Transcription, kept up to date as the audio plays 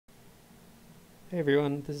Hey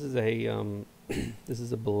everyone, this is a this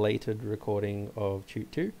is a belated recording of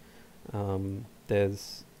Tute 2.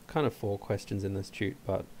 There's kind of 4 questions in this tute,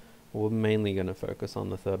 but we're mainly going to focus on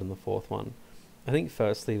the third and the fourth one. I think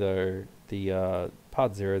firstly though, the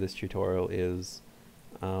part 0 of this tutorial is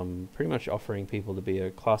pretty much offering people to be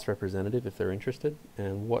a class representative if they're interested,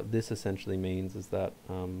 and what this essentially means is that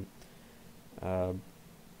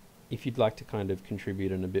if you'd like to kind of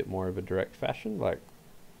contribute in a bit more of a direct fashion, like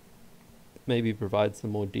maybe provide some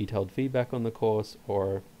more detailed feedback on the course,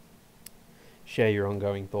 or share your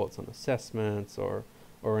ongoing thoughts on assessments or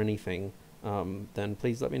anything, then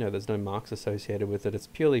please let me know. There's no marks associated with it. It's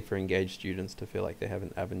purely for engaged students to feel like they have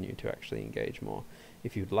an avenue to actually engage more.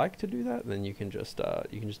 If you'd like to do that, then you can just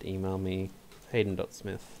email me,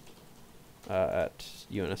 hayden.smith at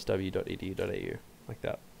unsw.edu.au, like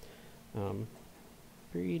that.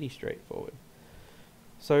 Pretty straightforward.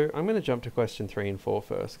 So I'm going to jump to question 3 and 4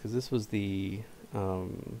 first, because this was the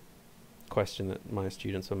question that my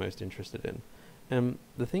students were most interested in. And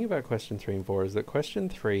the thing about question 3 and 4 is that question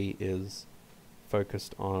 3 is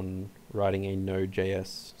focused on writing a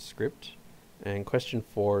Node.js script, and question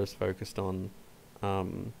 4 is focused on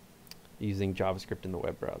using JavaScript in the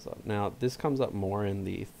web browser. Now, this comes up more in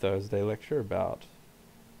the Thursday lecture about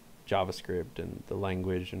JavaScript and the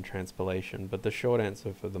language and transpilation, but the short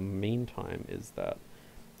answer for the meantime is that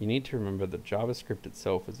you need to remember that JavaScript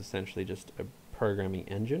itself is essentially just a programming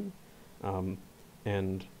engine,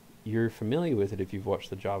 and you're familiar with it if you've watched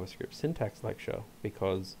the JavaScript syntax lecture,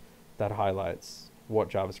 because that highlights what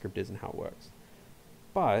JavaScript is and how it works.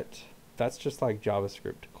 But that's just like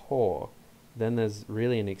JavaScript core. Then there's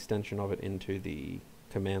really an extension of it into the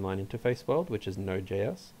command line interface world, which is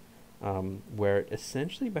Node.js, where it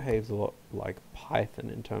essentially behaves a lot like Python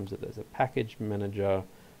in terms of there's a package manager.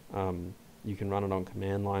 You can run it on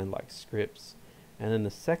command line like scripts. And then the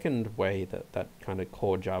second way that that kind of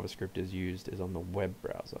core JavaScript is used is on the web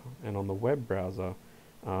browser. And on the web browser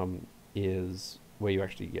is where you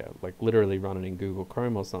actually, like literally run it in Google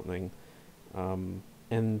Chrome or something.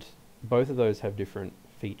 And both of those have different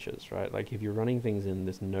features, right? Like if you're running things in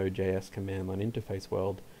this Node.js command line interface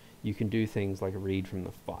world, you can do things like read from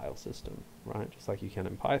the file system, right? Just like you can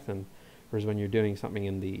in Python. Whereas when you're doing something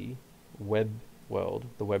in the web world,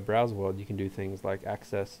 the web browser world, you can do things like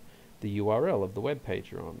access the URL of the web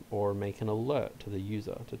page you're on, or make an alert to the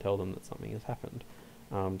user to tell them that something has happened.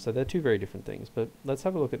 So they're two very different things, but let's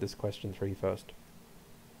have a look at this question 3 first.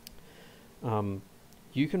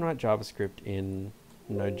 You can write JavaScript in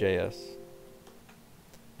Node.js,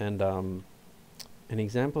 and an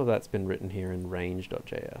example of that's been written here in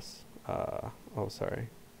range.js. Oh, sorry.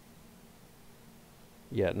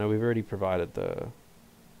 Yeah, no, we've already provided the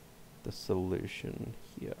solution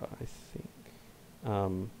here, I think.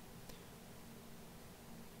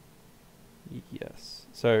 Yes.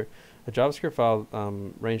 So a JavaScript file,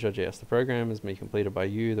 range.js, the program is being completed by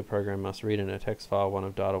you. The program must read in a text file one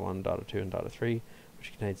of data1, data2, and data3,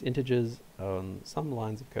 which contains integers on some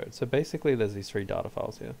lines of code. So basically there's these 3 data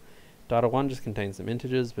files here. Data1 just contains some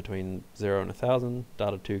integers between 0 and 1000.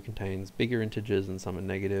 Data2 contains bigger integers and some are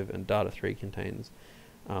negative, and data3 contains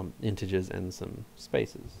integers and some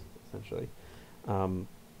spaces, essentially.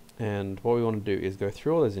 And what we want to do is go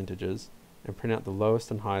through all those integers and print out the lowest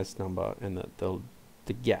and highest number, and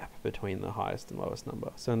the gap between the highest and lowest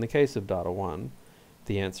number. So in the case of data 1,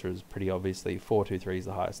 the answer is pretty obviously 423 is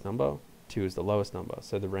the highest number, 2 is the lowest number,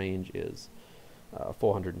 so the range is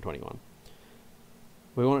 421.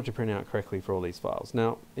 We want it to print out correctly for all these files.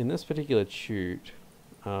 Now, in this particular tute,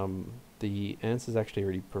 the answer is actually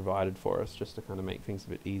already provided for us, just to kind of make things a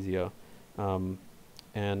bit easier. And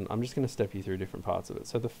I'm just going to step you through different parts of it.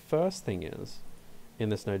 So the first thing is, in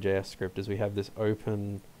this Node.js script, is we have this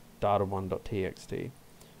open data1.txt.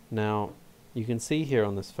 Now, you can see here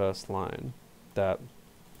on this first line that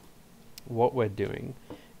what we're doing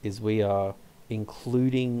is we are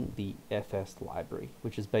including the FS library,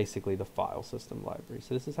 which is basically the file system library.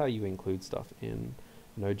 So this is how you include stuff in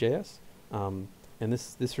Node.js. And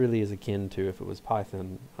this really is akin to if it was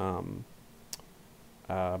Python.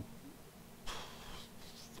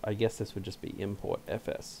 I guess this would just be import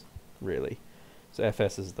fs, really. So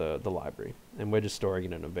fs is the library, and we're just storing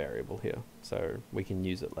it in a variable here, so we can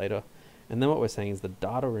use it later. And then what we're saying is the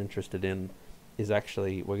data we're interested in is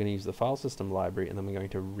actually, we're going to use the file system library, and then we're going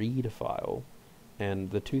to read a file.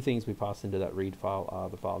 And the 2 things we pass into that read file are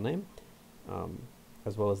the file name,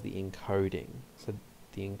 as well as the encoding. So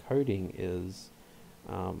the encoding is,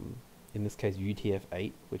 in this case,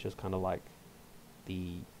 UTF-8, which is kind of like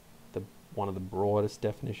the one of the broadest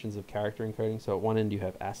definitions of character encoding. So at one end you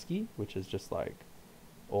have ASCII, which is just like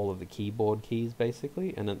all of the keyboard keys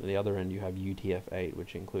basically, and at the other end you have UTF-8,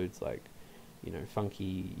 which includes like, you know,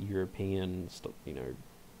 funky European, you know,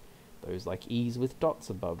 those like E's with dots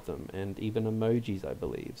above them, and even emojis, I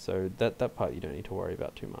believe. So that part you don't need to worry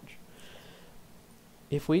about too much.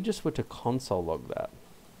 If we just were to console log that,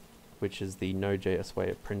 which is the Node.js way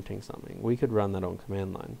of printing something, we could run that on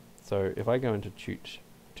command line. So if I go into Qt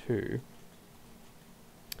 2,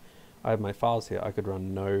 I have my files here. I could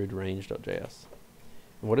run node range.js.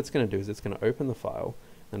 And what it's going to do is it's going to open the file,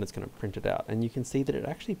 and it's going to print it out. And you can see that it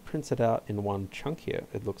actually prints it out in one chunk here,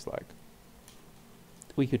 it looks like.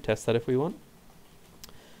 We could test that if we want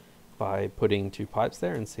by putting 2 pipes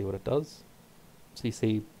there and see what it does. So you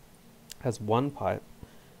see it has 1 pipe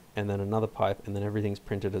and then another pipe, and then everything's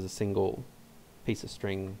printed as a single piece of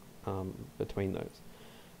string between those.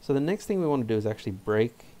 So the next thing we want to do is actually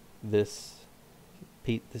break this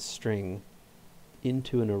string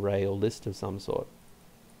into an array or list of some sort.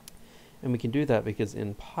 And we can do that because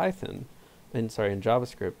in Python, in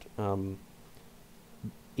JavaScript,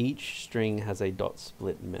 each string has a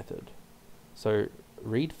 .split method. So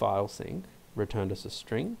read file sync returned us a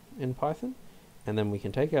string in Python, and then we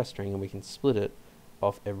can take our string and we can split it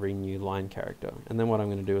off every new line character. And then what I'm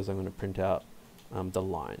going to do is I'm going to print out the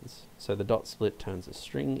lines. So the .split turns a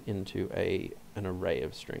string into an array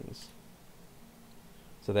of strings.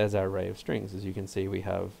 So there's our array of strings. As you can see, we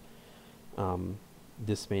have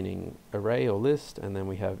this meaning array or list, and then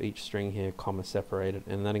we have each string here comma separated,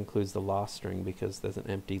 and that includes the last string because there's an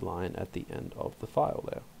empty line at the end of the file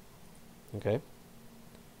there. Okay,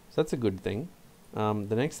 so that's a good thing.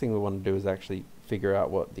 The next thing we want to do is actually figure out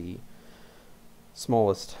what the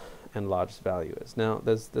smallest and largest value is. Now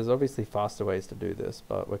there's obviously faster ways to do this,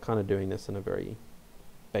 but we're kind of doing this in a very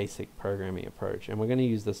basic programming approach, and we're going to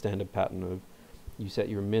use the standard pattern of you set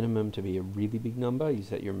your minimum to be a really big number, you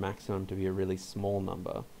set your maximum to be a really small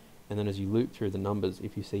number, and then as you loop through the numbers,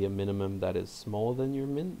 if you see a minimum that is smaller than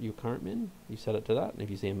your current min, you set it to that, and if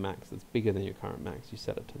you see a max that's bigger than your current max, you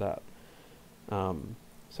set it to that.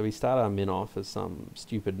 So we start our min off as some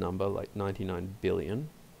stupid number like 99 billion,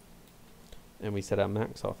 and we set our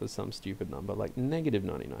max off as some stupid number like negative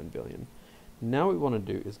 99 billion. Now what we want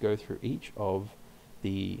to do is go through each of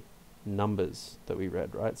the numbers that we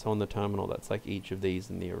read, right? So on the terminal, that's like each of these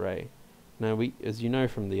in the array. Now we, as you know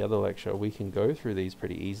from the other lecture, we can go through these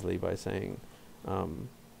pretty easily by saying,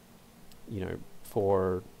 you know,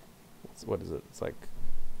 for, what is it? It's like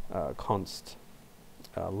const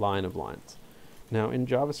line of lines. Now in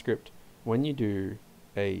JavaScript, when you do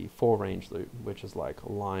a for range loop, which is like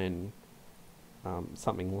line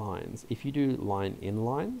something lines, if you do line in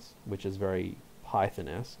lines, which is very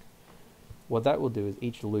Python-esque, what that will do is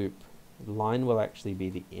each loop line will actually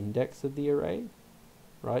be the index of the array,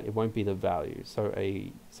 right? It won't be the value. So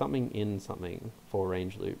a something in something for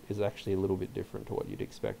range loop is actually a little bit different to what you'd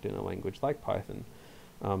expect in a language like Python.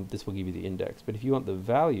 This will give you the index, but if you want the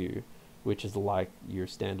value, which is like your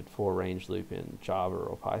standard for range loop in Java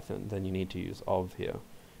or Python, then you need to use of here,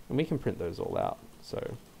 and we can print those all out.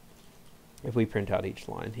 So if we print out each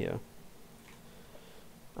line here,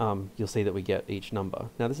 you'll see that we get each number.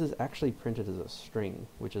 Now this is actually printed as a string,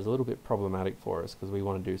 which is a little bit problematic for us because we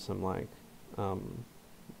want to do some like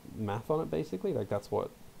math on it basically. Like that's what,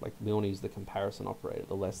 like we want to use the comparison operator,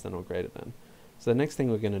 the less than or greater than. So the next thing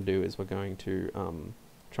we're going to do is we're going to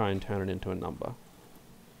try and turn it into a number,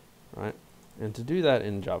 right? And to do that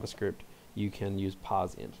in JavaScript, you can use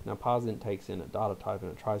parseInt. Now parseInt takes in a data type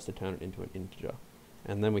and it tries to turn it into an integer.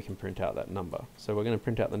 And then we can print out that number. So we're going to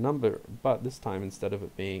print out the number, but this time instead of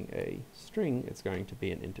it being a string, it's going to be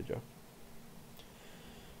an integer.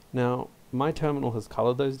 Now, my terminal has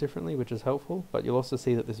colored those differently, which is helpful, but you'll also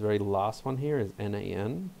see that this very last one here is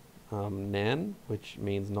NaN, nan, which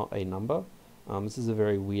means not a number. This is a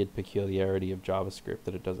very weird peculiarity of JavaScript,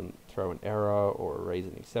 that it doesn't throw an error or raise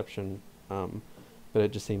an exception, but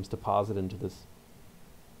it just seems to parse it into this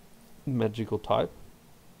magical type.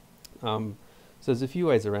 So there's a few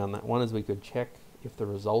ways around that. One is we could check if the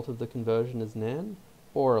result of the conversion is nan,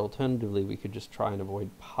 or alternatively we could just try and avoid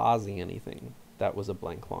parsing anything that was a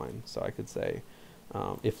blank line. So I could say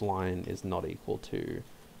if line is not equal to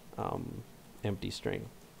empty string.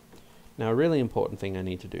 Now a really important thing I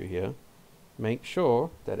need to do here, make sure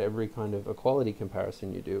that every kind of equality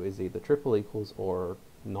comparison you do is either triple equals or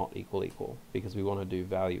not equal, because we want to do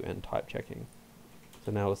value and type checking.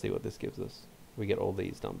 So now let's see what this gives us. We get all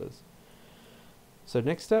these numbers. So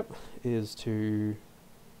next step is to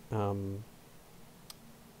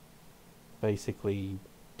basically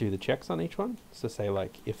do the checks on each one. So say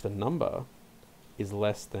like if the number is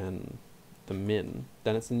less than the min,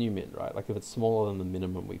 then it's the new min, right? Like if it's smaller than the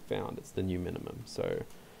minimum we found, it's the new minimum. So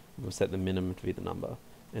we'll set the minimum to be the number.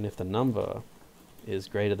 And if the number is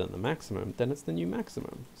greater than the maximum, then it's the new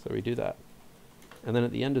maximum. So we do that. And then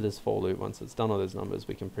at the end of this for loop, once it's done all those numbers,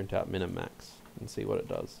 we can print out min and max and see what it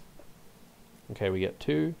does. Okay, we get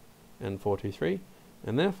 2 and 4, 2, 3.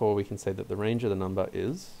 And therefore, we can say that the range of the number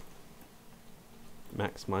is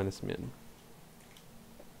max minus min.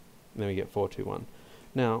 And then we get 4, 2, 1.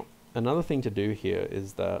 Now, another thing to do here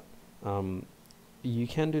is that you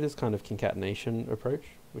can do this kind of concatenation approach,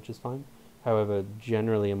 which is fine. However,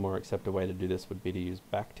 generally a more accepted way to do this would be to use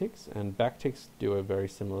backticks, and backticks do a very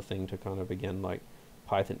similar thing to kind of, again, like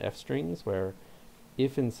Python F strings, where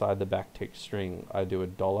if inside the backtick string I do a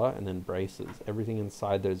dollar and then braces, everything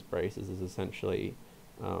inside those braces is essentially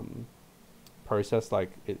processed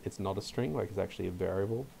like it's not a string, like it's actually a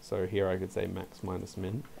variable. So here I could say max minus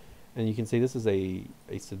min, and you can see this is a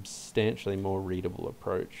substantially more readable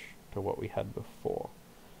approach to what we had before.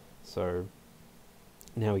 So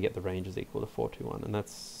now we get the range is equal to 4, 2, 1, and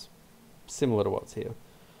that's similar to what's here.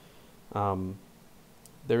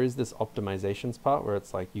 There is this optimizations part where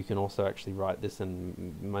it's like you can also actually write this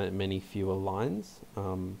in many fewer lines.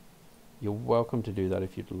 You're welcome to do that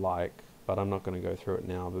if you'd like, but I'm not going to go through it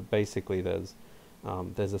now. But basically there's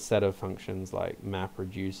a set of functions like map,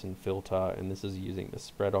 reduce, and filter, and this is using the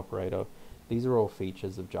spread operator. These are all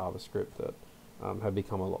features of JavaScript that have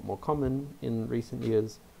become a lot more common in recent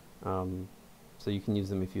years. So you can use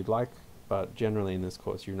them if you'd like, but generally in this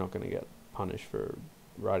course you're not going to get punished for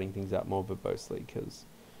writing things out more verbosely, because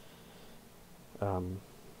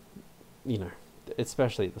you know,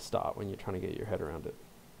 especially at the start when you're trying to get your head around it.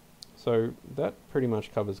 So that pretty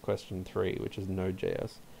much covers question 3, which is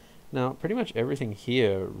Node.js. Now pretty much everything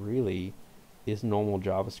here really is normal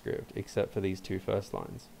JavaScript except for these 2 first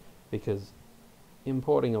lines, because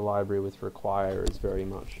importing a library with require is very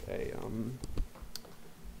much a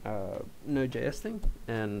Node.js thing,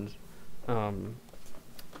 and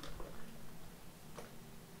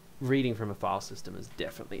reading from a file system is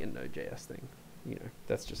definitely a Node.js thing. You know,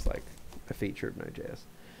 that's just like a feature of Node.js.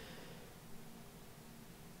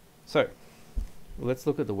 So let's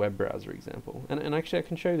look at the web browser example, and actually I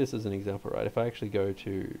can show you this as an example, right? If I actually go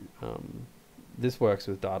to this works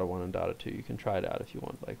with data 1 and data 2. You can try it out if you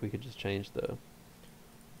want. Like we could just change the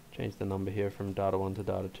number here from data 1 to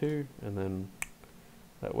data 2, and then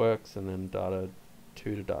that works, and then data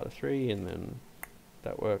 2 to data 3, and then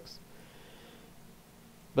that works.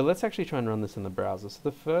 But let's actually try and run this in the browser. So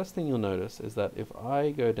the first thing you'll notice is that if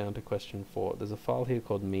I go down to question 4, there's a file here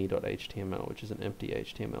called me.html, which is an empty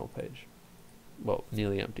HTML page. Well,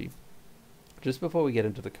 nearly empty. Just before we get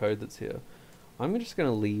into the code that's here, I'm just going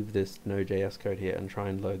to leave this Node.js code here and try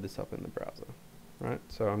and load this up in the browser. Right?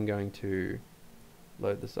 So I'm going to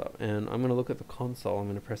load this up, and I'm going to look at the console. I'm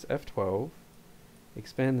going to press F12,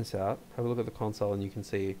 expand this out, have a look at the console, and you can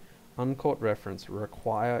see uncaught reference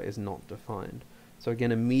require is not defined. So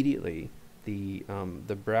again, immediately the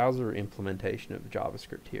browser implementation of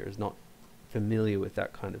JavaScript here is not familiar with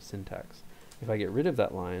that kind of syntax. If I get rid of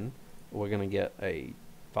that line, we're going to get a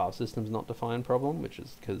file system's not defined problem, which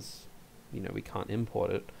is because, you know, we can't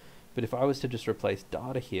import it. But if I was to just replace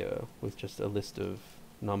data here with just a list of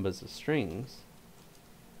numbers of strings,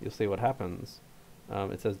 you'll see what happens.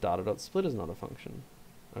 It says data.split is not a function.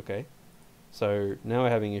 Okay, so now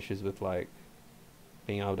we're having issues with like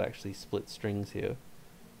being able to actually split strings here.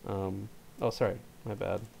 Oh, sorry, my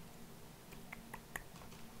bad.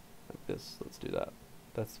 Like this, let's do that.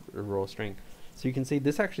 That's a raw string. So you can see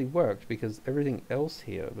this actually worked because everything else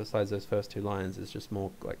here, besides those first 2 lines, is just more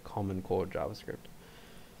like common core JavaScript.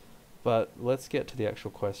 But let's get to the actual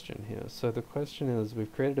question here. So the question is,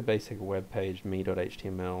 we've created a basic web page,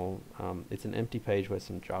 me.html. It's an empty page where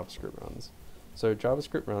some JavaScript runs. So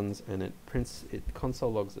JavaScript runs and it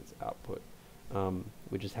console logs its output,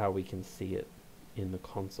 which is how we can see it in the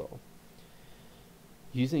console.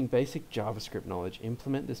 Using basic JavaScript knowledge,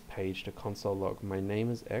 implement this page to console log my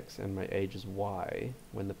name is X and my age is Y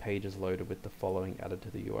when the page is loaded with the following added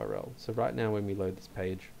to the URL. So right now when we load this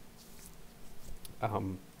page,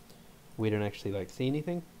 we don't actually like see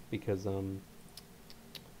anything because you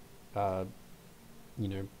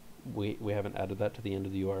know, we haven't added that to the end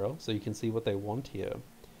of the URL. So you can see what they want here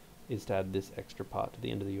is to add this extra part to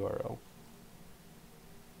the end of the URL.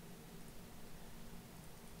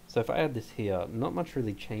 So if I add this here, not much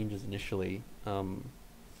really changes initially,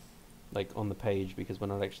 like on the page, because we're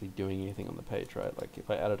not actually doing anything on the page, right? Like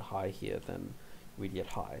if I added hi here, then we'd get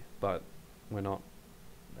hi, but we're not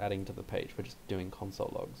adding to the page, we're just doing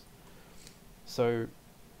console logs. So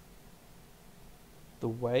the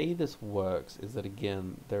way this works is that,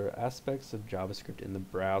 again, there are aspects of JavaScript in the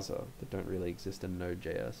browser that don't really exist in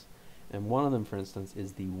Node.js, And one of them, for instance,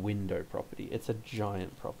 is the window property. It's a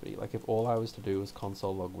giant property. Like if all I was to do was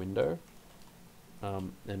console log window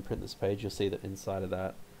and print this page, you'll see that inside of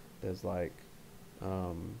that there's like,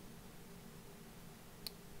 you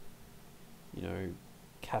know,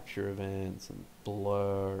 capture events and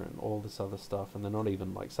blur and all this other stuff. And they're not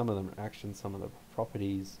even like, some of them are actions, some of them are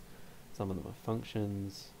properties, some of them are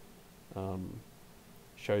functions.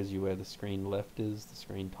 Shows you where the screen left is, the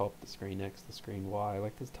screen top, the screen X, the screen Y.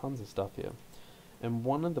 Like there's tons of stuff here. And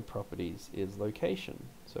one of the properties is location.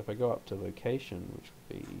 So if I go up to location, which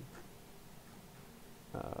would be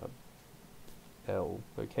L,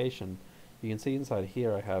 location, you can see inside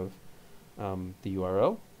here I have the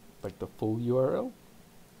URL, like the full URL,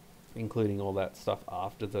 including all that stuff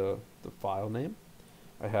after the file name.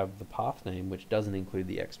 I have the path name, which doesn't include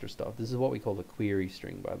the extra stuff. This is what we call the query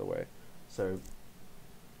string, by the way. So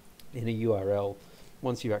in a URL,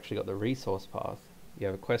 once you've actually got the resource path, you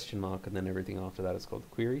have a question mark, and then everything after that is called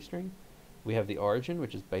the query string. We have the origin,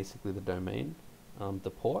 which is basically the domain. The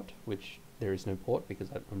port, which there is no port because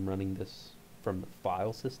I'm running this from the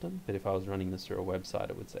file system, but if I was running this through a website,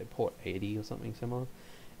 it would say port 80 or something similar.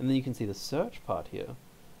 And then you can see the search part here.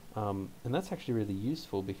 And that's actually really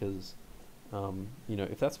useful because, you know,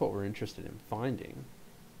 if that's what we're interested in finding,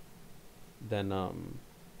 then,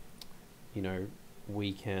 you know,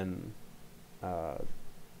 we can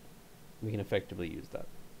effectively use that,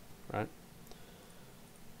 right?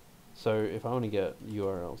 So if I want to get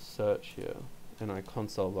URL search here and I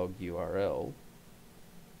console log URL,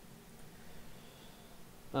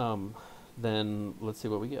 then let's see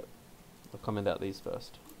what we get. I'll comment out these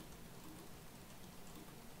first.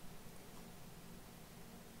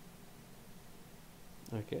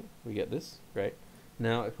 Okay, we get this, great.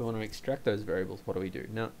 Now, if we want to extract those variables, what do?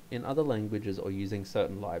 Now, in other languages or using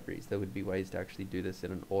certain libraries, there would be ways to actually do this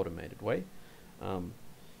in an automated way.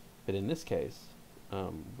 But in this case,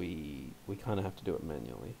 we kind of have to do it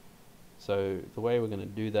manually. So the way we're going to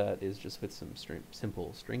do that is just with some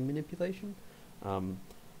simple string manipulation. I'm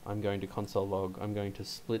going to console log, I'm going to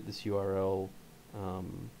split this URL. Well,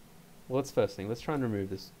 let's first thing, let's try and remove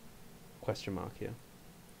this question mark here.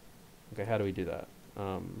 Okay, how do we do that?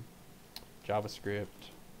 JavaScript,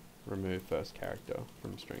 remove first character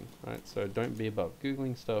from string, right? So don't be above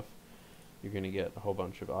Googling stuff. You're going to get a whole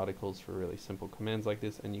bunch of articles for really simple commands like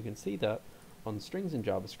this, and you can see that on strings in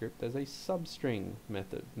JavaScript, there's a substring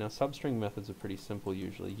method. Now, substring methods are pretty simple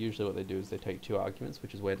usually. Usually what they do is they take two arguments,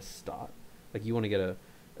 which is where to start. Like you want to get a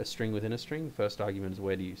string within a string. The first argument is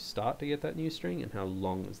where do you start to get that new string, and how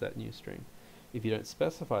long is that new string. If you don't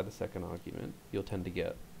specify the second argument, you'll tend to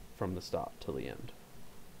get from the start till the end.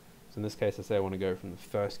 So in this case, I say I want to go from the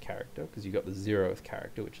first character, because you got the 0th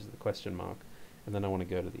character, which is the question mark, and then I want to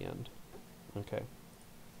go to the end. Okay.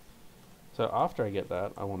 So after I get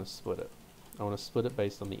that, I want to split it. I want to split it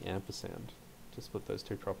based on the ampersand to split those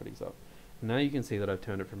two properties up. Now you can see that I've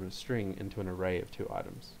turned it from a string into an array of two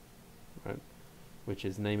items, right? Which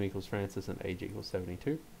is name equals Francis and age equals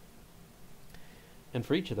 72. And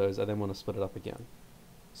for each of those, I then want to split it up again.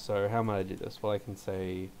 So how might I do this? Well, I can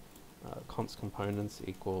say const components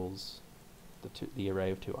equals the array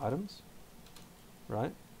of two items,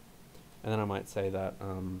 right? And then I might say that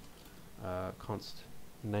const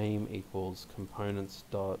name equals components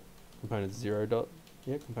 0.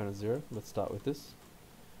 Let's start with this,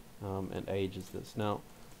 and age is this. Now,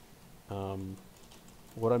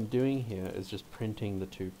 what I'm doing here is just printing the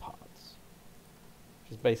two parts,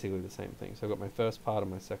 which is basically the same thing. So I've got my first part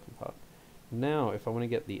and my second part. Now, if I want to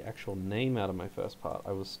get the actual name out of my first part,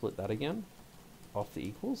 I will split that again off the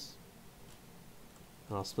equals.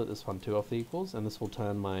 And I'll split this one too off the equals, and this will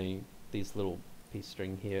turn these little piece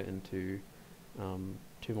string here into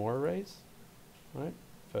two more arrays, right?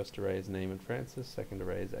 First array is name and Francis, second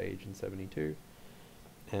array is age and 72.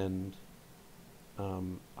 And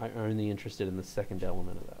I'm only interested in the second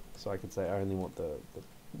element of that. So I could say I only want the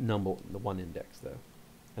one index there.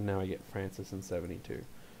 And now I get Francis and 72.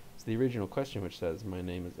 So the original question, which says my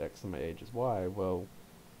name is X and my age is Y, well,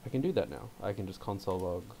 I can do that now. I can just console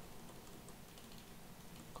log,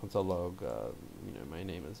 you know, my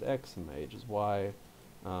name is X and my age is Y,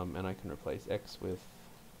 and I can replace X with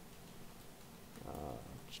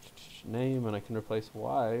name, and I can replace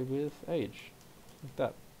Y with age, like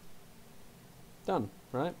that. Done,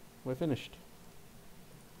 right? We're finished.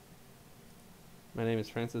 My name is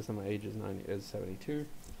Francis and my age is 72.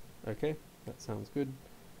 Okay, that sounds good.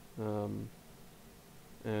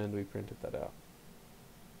 And we printed that out.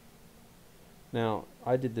 Now,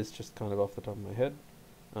 I did this just kind of off the top of my head.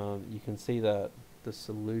 You can see that the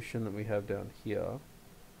solution that we have down here,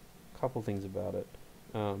 a couple things about it.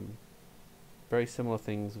 Very similar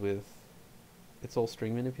things with it's all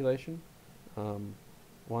string manipulation.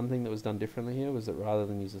 One thing that was done differently here was that rather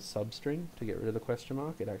than use a substring to get rid of the question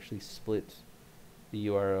mark, it actually split the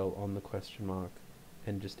URL on the question mark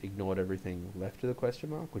and just ignored everything left of the question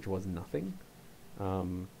mark, which was nothing.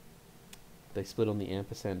 They split on the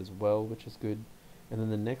ampersand as well, which is good. And then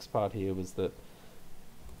the next part here was that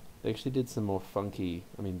they actually did some more funky,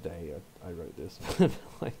 I wrote this,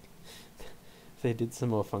 like, they did some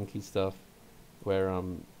more funky stuff where,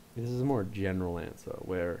 this is a more general answer,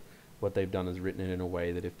 where what they've done is written it in a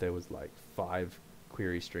way that if there was like 5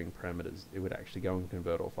 query string parameters, it would actually go and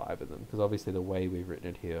convert all 5 of them. Because obviously the way we've written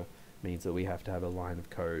it here means that we have to have a line of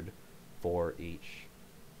code for each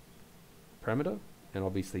parameter, and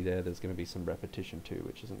obviously there's going to be some repetition too,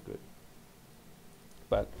 which isn't good.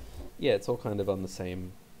 But yeah, it's all kind of on the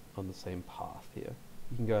same path here.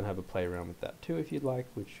 You can go and have a play around with that too if you'd like,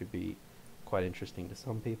 which should be quite interesting to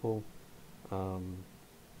some people.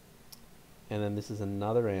 And then this is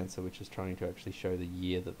another answer which is trying to actually show the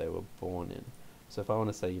year that they were born in. So if I want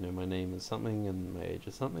to say, my name is something and my age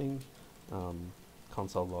is something,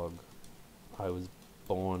 console log, I was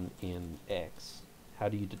born in X. How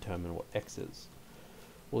do you determine what X is?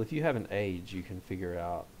 Well, if you have an age, you can figure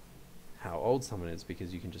out how old someone is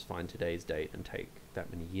because you can just find today's date and take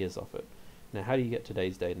that many years off it. Now, how do you get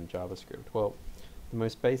today's date in JavaScript? Well, the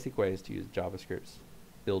most basic way is to use JavaScript's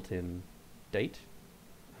built-in date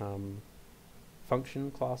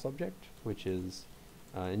function class object, which is,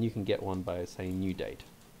 and you can get one by saying new date.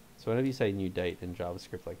 So whenever you say new date in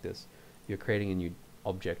JavaScript like this, you're creating a new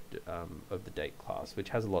object of the date class, which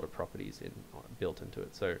has a lot of properties built into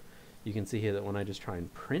it. So you can see here that when I just try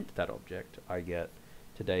and print that object, I get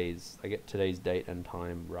today's date and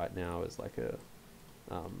time right now as like a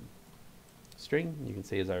string. You can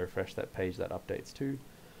see as I refresh that page that updates too.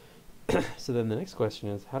 So then the next question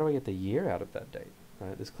is, how do I get the year out of that date?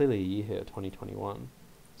 Right, there's clearly a year here, 2021.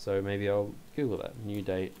 So maybe I'll Google that. New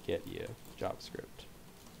date, get year, JavaScript.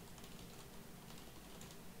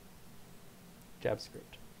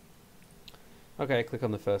 Okay, click on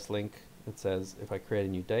the first link. It says if I create a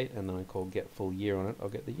new date and then I call get full year on it, I'll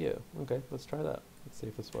get the year. Okay, let's try that. Let's see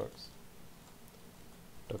if this works.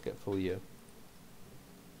 Dot get full year.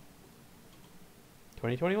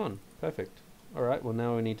 2021, perfect. Alright, well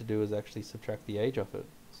now what we need to do is actually subtract the age off it.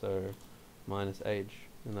 So minus age,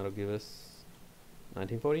 and that'll give us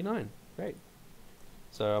 1949. Great.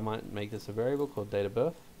 So I might make this a variable called date of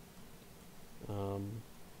birth.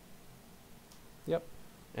 Yep.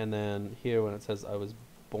 And then here when it says I was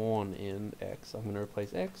born in X, I'm going to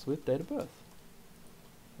replace X with date of birth.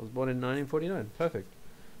 I was born in 1949. Perfect.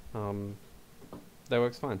 That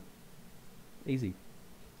works fine. Easy.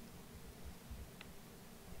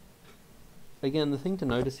 Again, the thing to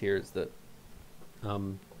notice here is that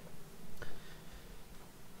the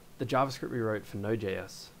JavaScript we wrote for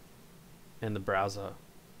Node.js and the browser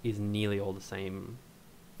is nearly all the same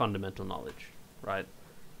fundamental knowledge, right?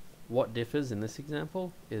 What differs in this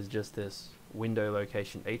example is just this window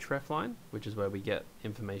location href line, which is where we get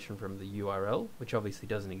information from the URL, which obviously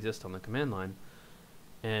doesn't exist on the command line.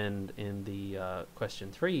 And in the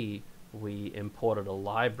question 3, we imported a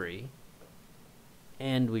library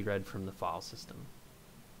and we read from the file system,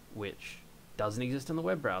 which doesn't exist in the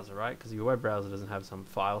web browser, right? Because your web browser doesn't have some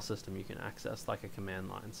file system you can access like a command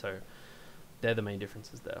line. So they're the main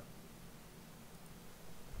differences there.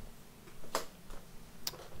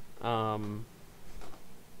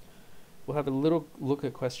 We'll have a little look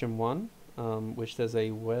at question 1, which there's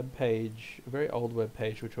a web page, a very old web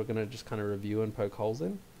page, which we're going to just kind of review and poke holes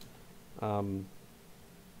in.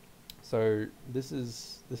 So this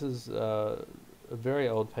is a very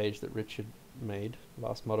old page that Richard made,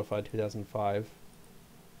 last modified 2005,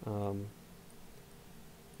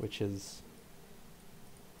 which is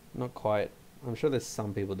not quite, I'm sure there's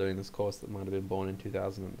some people doing this course that might have been born in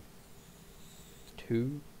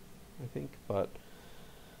 2002, I think, but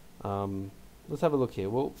let's have a look here.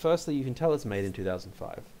 Well, firstly, you can tell it's made in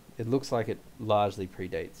 2005. It looks like it largely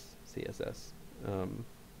predates CSS,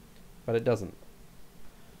 but it doesn't.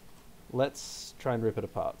 Let's try and rip it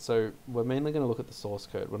apart. So we're mainly going to look at the source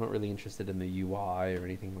code. We're not really interested in the UI or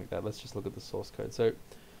anything like that. Let's just look at the source code. So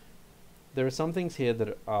there are some things here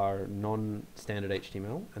that are non-standard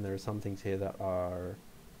HTML, and there are some things here that are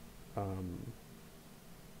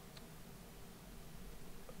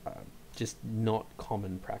just not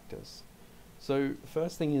common practice. So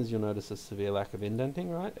first thing is you'll notice a severe lack of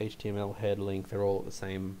indenting, right? HTML, head, link, they're all at the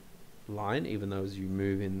same line, even though as you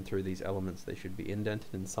move in through these elements they should be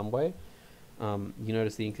indented in some way. You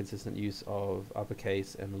notice the inconsistent use of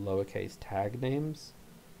uppercase and lowercase tag names,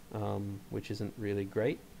 which isn't really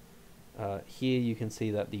great. Here you can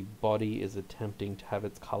see that the body is attempting to have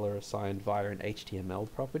its color assigned via an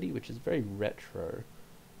HTML property, which is very retro.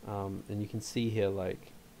 And you can see here,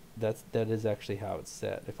 like, that is actually how it's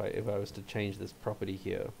set. If I was to change this property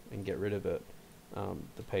here and get rid of it,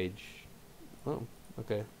 the page, oh,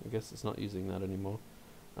 okay, I guess it's not using that anymore.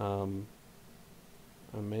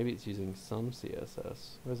 Maybe it's using some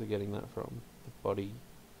CSS. Where's it getting that from? The body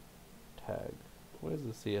tag. Where's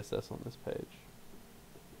the CSS on this page?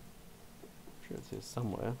 I'm sure it's here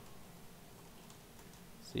somewhere.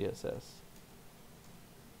 CSS.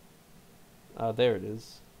 There it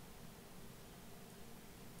is.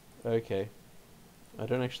 Okay. I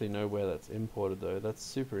don't actually know where that's imported though. That's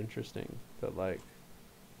super interesting. That, like,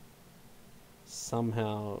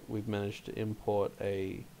 somehow we've managed to import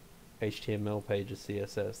a HTML page as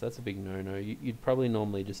CSS. That's a big no-no. You'd probably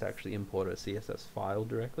normally just actually import a CSS file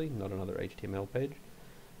directly, not another HTML page.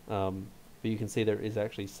 But you can see there is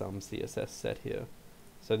actually some CSS set here.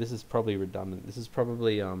 So this is probably redundant. This is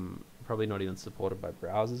probably probably not even supported by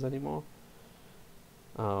browsers anymore.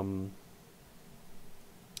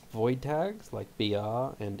 Void tags like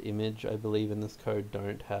BR and image, I believe in this code,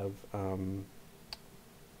 don't have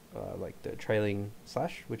like the trailing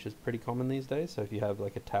slash, which is pretty common these days. So if you have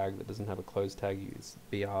like a tag that doesn't have a closed tag, you use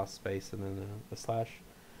BR space and then a slash.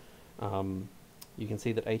 You can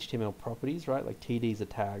see that HTML properties, right, like TD is a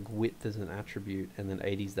tag, width is an attribute, and then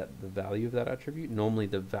 80 is the value of that attribute. Normally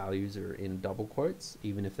the values are in double quotes,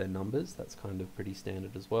 even if they're numbers. That's kind of pretty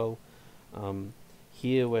standard as well.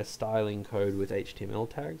 Here we're styling code with HTML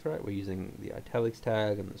tags, right? We're using the italics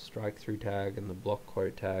tag and the strike through tag and the block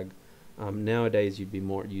quote tag. Nowadays you'd be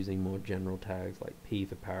using more general tags like P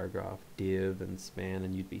for paragraph, div and span,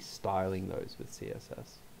 and you'd be styling those with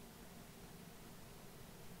CSS.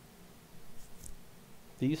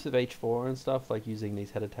 The use of H4 and stuff, like using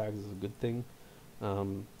these header tags, is a good thing.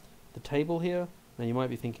 The table here, now you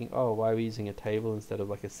might be thinking, oh, why are we using a table instead of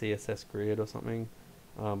like a CSS grid or something?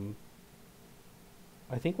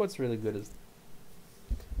 I think what's really good is,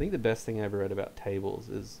 I think the best thing I ever read about tables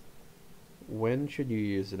is, when should you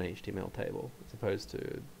use an HTML table as opposed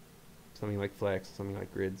to something like Flex or something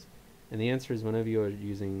like grids? And the answer is whenever you're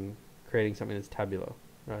creating something that's tabular,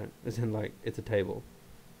 right? As in, like, it's a table.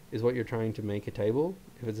 Is what you're trying to make a table?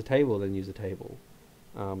 If it's a table, then use a table.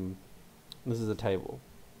 This is a table.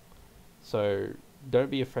 So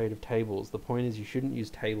don't be afraid of tables. The point is you shouldn't use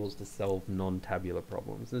tables to solve non-tabular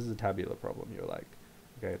problems. This is a tabular problem. You're like,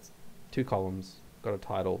 okay, it's 2 columns, got a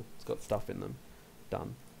title, it's got stuff in them,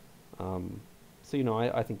 done. So you know,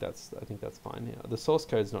 I think that's fine here. The source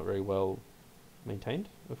code's not very well maintained,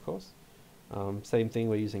 of course. Same thing,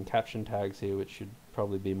 we're using caption tags here, which should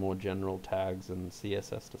probably be more general tags and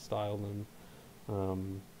CSS to style them.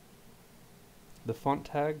 The font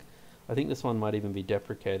tag, I think this one might even be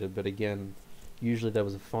deprecated, but again, usually there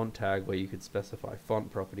was a font tag where you could specify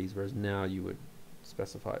font properties, whereas now you would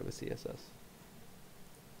specify it with CSS.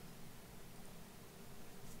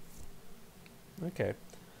 Okay,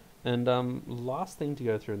 and last thing to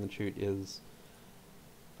go through in the chute is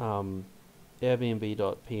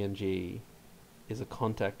Airbnb.png is a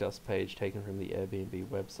contact us page taken from the Airbnb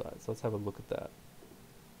website. So let's have a look at that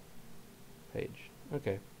page.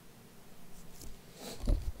 Okay.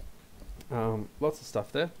 Lots of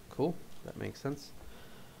stuff there. Cool. That makes sense.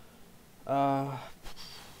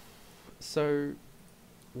 So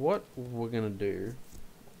what we're going to do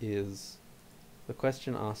is, the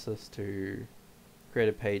question asks us to create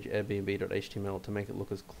a page airbnb.html to make it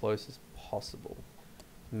look as close as possible.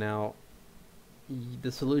 Now,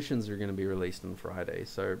 the solutions are going to be released on Friday,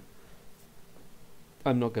 so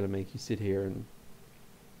I'm not going to make you sit here and,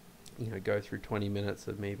 you know, go through 20 minutes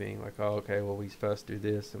of me being like, oh, okay, well, we first do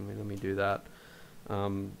this and then we do that.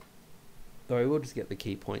 Though I will just get the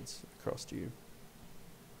key points across to you.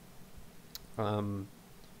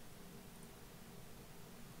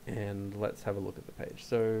 And let's have a look at the page.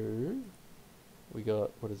 So we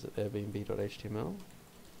got, what is it, airbnb.html?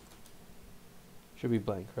 Should be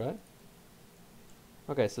blank, right?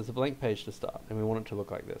 Okay, so it's a blank page to start, and we want it to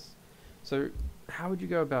look like this. So how would you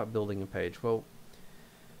go about building a page? Well,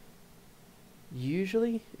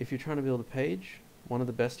 usually, if you're trying to build a page, one of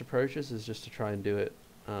the best approaches is just to try and do it.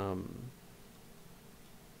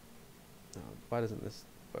 Why isn't this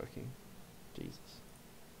working? Jesus.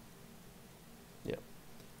 Yeah.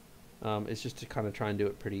 It's just to kind of try and do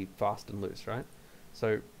it pretty fast and loose, right?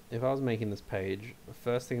 So if I was making this page, the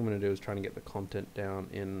first thing I'm going to do is try and get the content down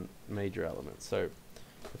in major elements. So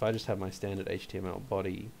if I just have my standard HTML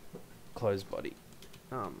body, close body,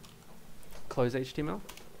 close HTML,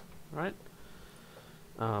 right?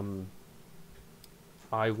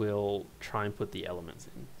 I will try and put the elements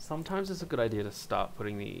in. Sometimes it's a good idea to start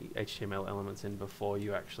putting the HTML elements in before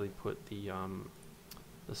you actually put the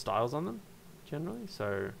styles on them, generally.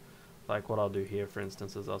 So like what I'll do here, for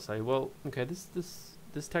instance, is I'll say, well, okay,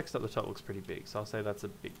 this text at the top looks pretty big, so I'll say that's a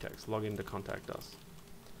big text, log in to contact us.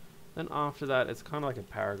 Then after that, it's kind of like a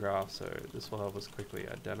paragraph, so this will help us quickly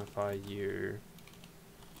identify you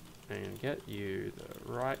and get you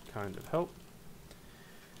the right kind of help.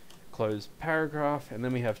 Close paragraph, and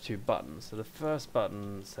then we have two buttons. So the first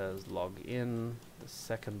button says log in, the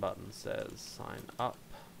second button says sign up.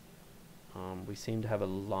 We seem to have a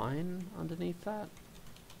line underneath that.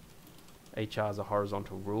 HR is a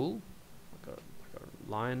horizontal rule, like a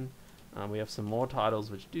line. We have some more titles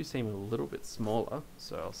which do seem a little bit smaller,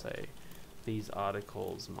 so I'll say these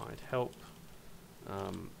articles might help.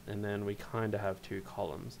 And then we kind of have two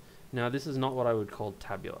columns. Now this is not what I would call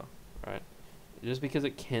tabular, right? Just because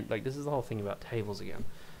it can't, like, this is the whole thing about tables again.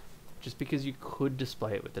 Just because you could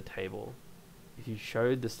display it with the table, if you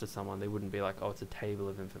showed this to someone, they wouldn't be like, oh, it's a table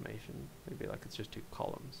of information. They'd be like, it's just two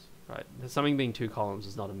columns, right? Something being two columns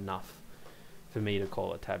is not enough for me to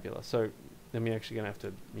call it tabular. So then we're actually going to have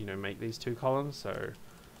to, make these two columns. So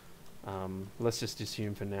let's just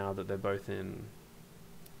assume for now that they're both in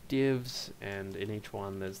divs, and in each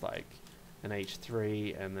one there's like an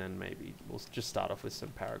H3, and then maybe we'll just start off with some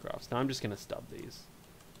paragraphs. Now I'm just going to stub these.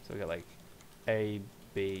 So we got like A,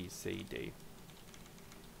 B, C, D.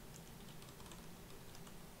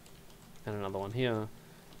 And another one here,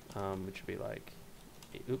 which would be like,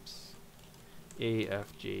 E,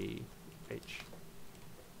 F, G, H.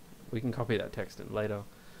 We can copy that text in later.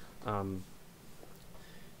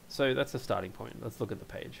 So that's the starting point. Let's look at the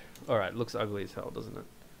page. Alright, looks ugly as hell, doesn't it?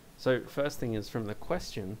 So first thing is, from the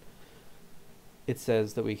question, it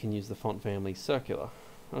says that we can use the font family circular.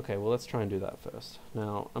 Okay, well let's try and do that first.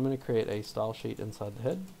 Now I'm going to create a style sheet inside the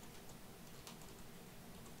head,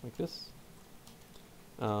 like this.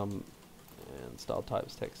 And style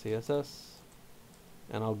types text CSS,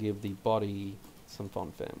 and I'll give the body some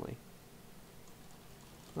font family.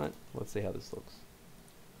 Right, let's see how this looks.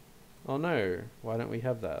 Oh no, why don't we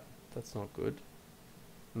have that? That's not good.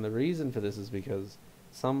 And the reason for this is because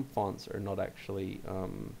some fonts are not actually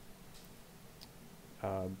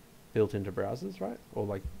built into browsers, right? Or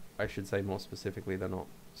like, I should say more specifically, they're not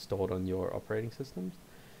stored on your operating systems.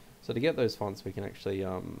 So to get those fonts, we can actually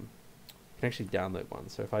download one.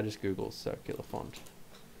 So if I just Google circular font,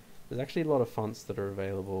 there's actually a lot of fonts that are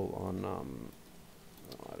available on,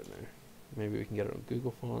 I don't know, maybe we can get it on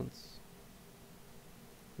Google Fonts.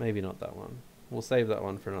 Maybe not that one. We'll save that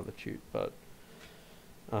one for another tute, but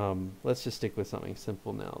let's just stick with something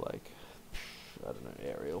simple now, like, I don't know,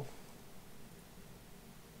 Arial.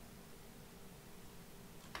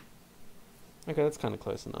 Okay, that's kind of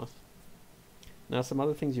close enough. Now some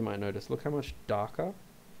other things you might notice. Look how much darker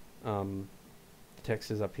the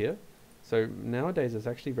text is up here. So nowadays it's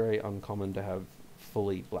actually very uncommon to have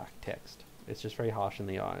fully black text. It's just very harsh in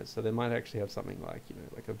the eyes. So they might actually have something like,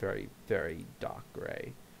 like a very, very dark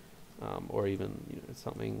gray, or even,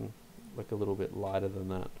 something like a little bit lighter than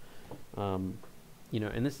that.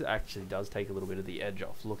 And this actually does take a little bit of the edge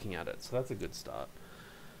off looking at it. So that's a good start.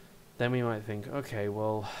 Then we might think, okay,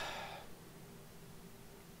 well,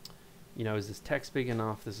 is this text big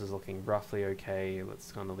enough? This is looking roughly okay.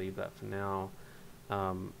 Let's kind of leave that for now.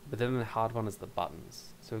 But then the hard one is the buttons.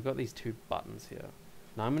 So we've got these two buttons here.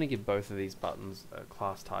 Now I'm going to give both of these buttons a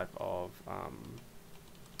class type of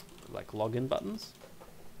like login buttons,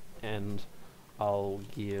 and I'll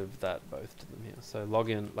give that both to them here. So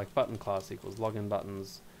login, like button class equals login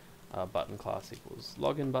buttons, button class equals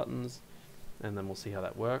login buttons, and then we'll see how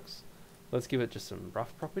that works. Let's give it just some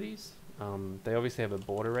rough properties. They obviously have a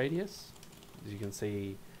border radius. As you can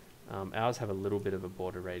see, ours have a little bit of a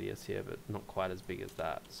border radius here, but not quite as big as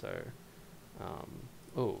that. So,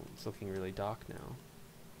 oh, it's looking really dark now.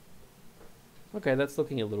 Okay, that's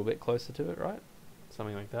looking a little bit closer to it, right?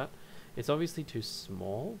 Something like that. It's obviously too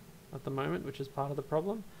small at the moment, which is part of the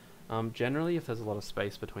problem. Generally, if there's a lot of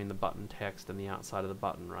space between the button text and the outside of the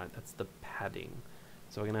button, right, that's the padding.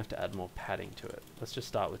 So we're going to have to add more padding to it. Let's just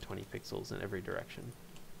start with 20 pixels in every direction.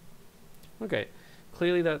 Okay,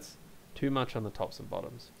 clearly that's too much on the tops and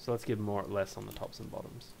bottoms. So let's give more or less on the tops and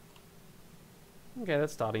bottoms. Okay,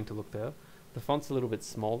 that's starting to look there. The font's a little bit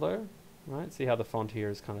small though, right? See how the font here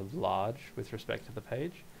is kind of large with respect to the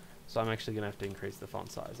page? So I'm actually going to have to increase the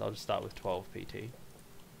font size. I'll just start with 12 pt.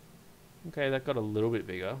 Okay, that got a little bit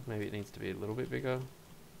bigger. Maybe it needs to be a little bit bigger.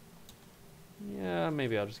 Yeah,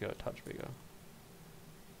 maybe I'll just go a touch bigger.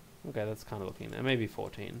 Okay, that's kind of looking there. Maybe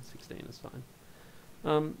 14, 16 is fine.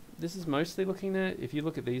 This is mostly looking there. If you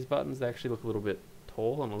look at these buttons, they actually look a little bit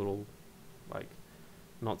tall and a little like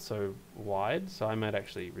not so wide, so I might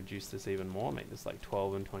actually reduce this even more, make this like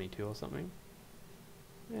 12 and 22 or something.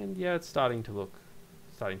 And yeah, it's starting to look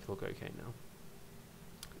okay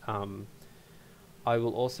now. I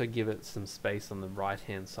will also give it some space on the right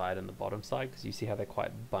hand side and the bottom side, because you see how they're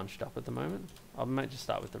quite bunched up at the moment. I might just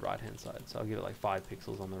start with the right hand side, so I'll give it like 5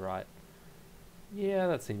 pixels on the right. Yeah,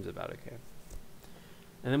 that seems about okay.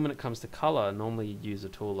 And then when it comes to color, normally you'd use a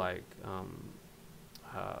tool like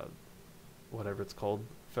whatever it's called,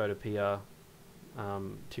 Photopea,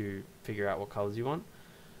 to figure out what colors you want.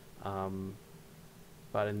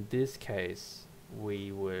 But in this case,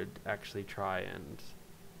 we would actually try and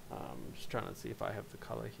just trying to see if I have the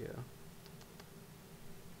color here.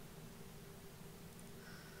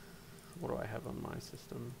 What do I have on my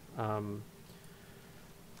system?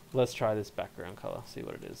 Let's try this background color, see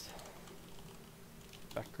what it is.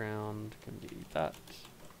 Background can be that.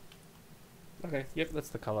 Okay, yep, that's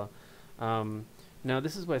the color. Now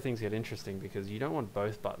this is where things get interesting, because you don't want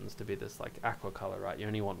both buttons to be this like aqua color, right? You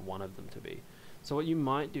only want one of them to be. So what you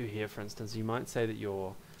might do here, for instance, you might say that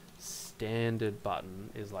your standard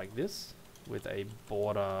button is like this, with a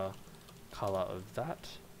border color of that,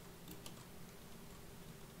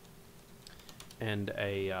 and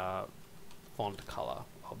a font color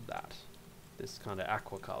of that, this kind of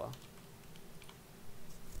aqua color.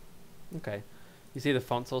 Okay, you see the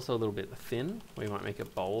font's also a little bit thin. We might make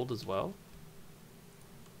it bold as well.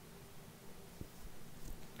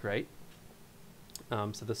 Great.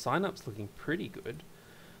 So the sign up's looking pretty good.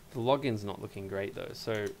 The login's not looking great though.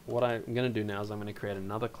 So what I'm going to do now is I'm going to create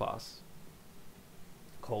another class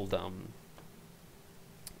called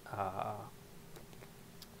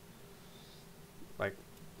like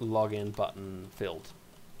login button filled.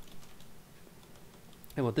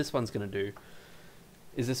 And what this one's going to do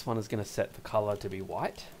is this one is going to set the color to be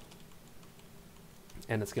white,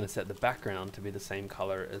 and it's going to set the background to be the same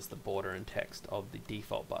color as the border and text of the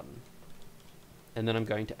default button. And then I'm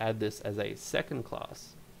going to add this as a second class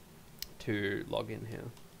to login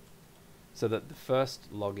here, so that the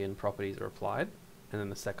first login properties are applied and then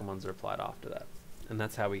the second ones are applied after that. And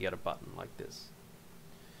that's how we get a button like this.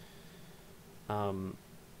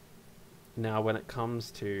 Now when it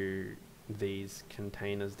comes to these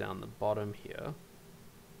containers down the bottom here,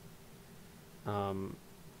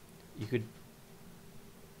 you could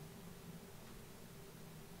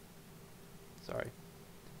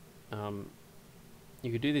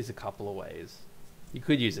you could do these a couple of ways. You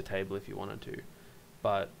could use a table if you wanted to,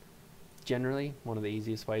 but generally one of the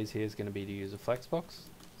easiest ways here is going to be to use a flexbox.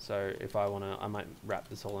 So if I want to, I might wrap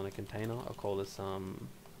this all in a container. I'll call this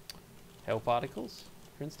help articles,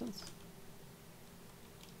 for instance,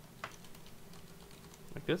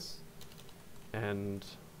 like this. And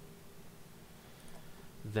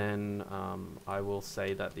then I will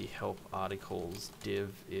say that the help articles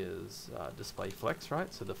div is display flex,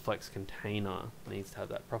 right? So the flex container needs to have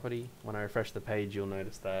that property. When I refresh the page, you'll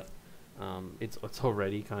notice that it's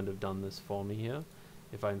already kind of done this for me here.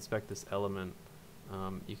 If I inspect this element,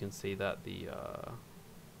 you can see that the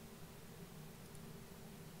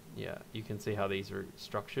yeah, you can see how these are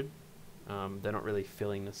structured. They're not really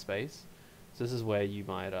filling the space. So this is where you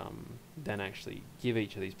might then actually give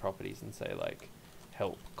each of these properties and say like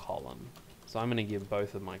help column. So I'm going to give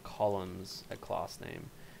both of my columns a class name,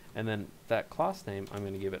 and then that class name I'm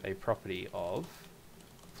going to give it a property of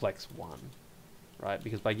flex1, right?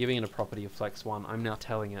 Because by giving it a property of flex1, I'm now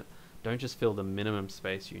telling it don't just fill the minimum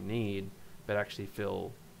space you need, but actually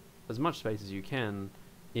fill as much space as you can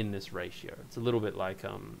in this ratio. It's a little bit like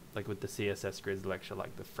with the CSS grids lecture,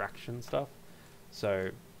 like the fraction stuff. So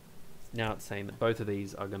now it's saying that both of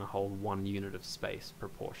these are going to hold 1 unit of space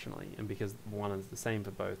proportionally, and because one is the same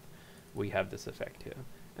for both, we have this effect here.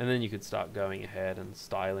 And then you could start going ahead and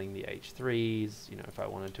styling the H3s. You know, if I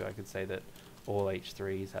wanted to, I could say that all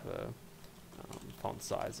H3s have a font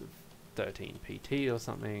size of 13 pt or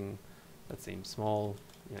something. That seems small.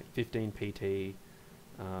 You know, 15 pt.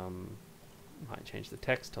 Might change the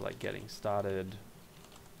text to like getting started.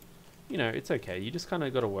 You know, it's okay. You just kind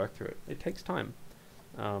of got to work through it. It takes time.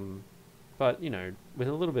 But you know, with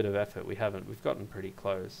a little bit of effort, we've gotten pretty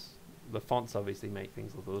close. The fonts obviously make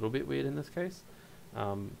things look a little bit weird in this case,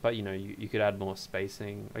 but you know, you could add more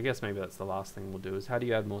spacing. I guess maybe that's the last thing we'll do, is how do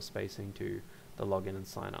you add more spacing to the login and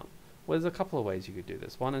sign up? Well, there's a couple of ways you could do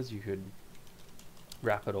this. One is you could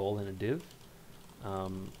wrap it all in a div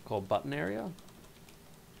called button area.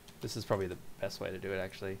 This is probably the best way to do it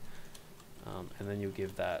actually, and then you'll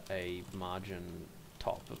give that a margin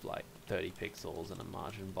top of like 30 pixels and a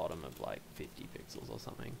margin bottom of like 50 pixels or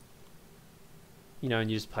something. You know,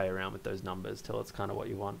 and you just play around with those numbers till it's kind of what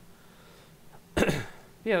you want.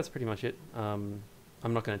 Yeah, that's pretty much it. I'm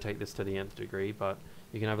not going to take this to the nth degree, but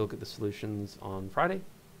you can have a look at the solutions on Friday.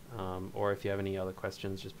 Or if you have any other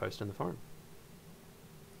questions, just post in the forum.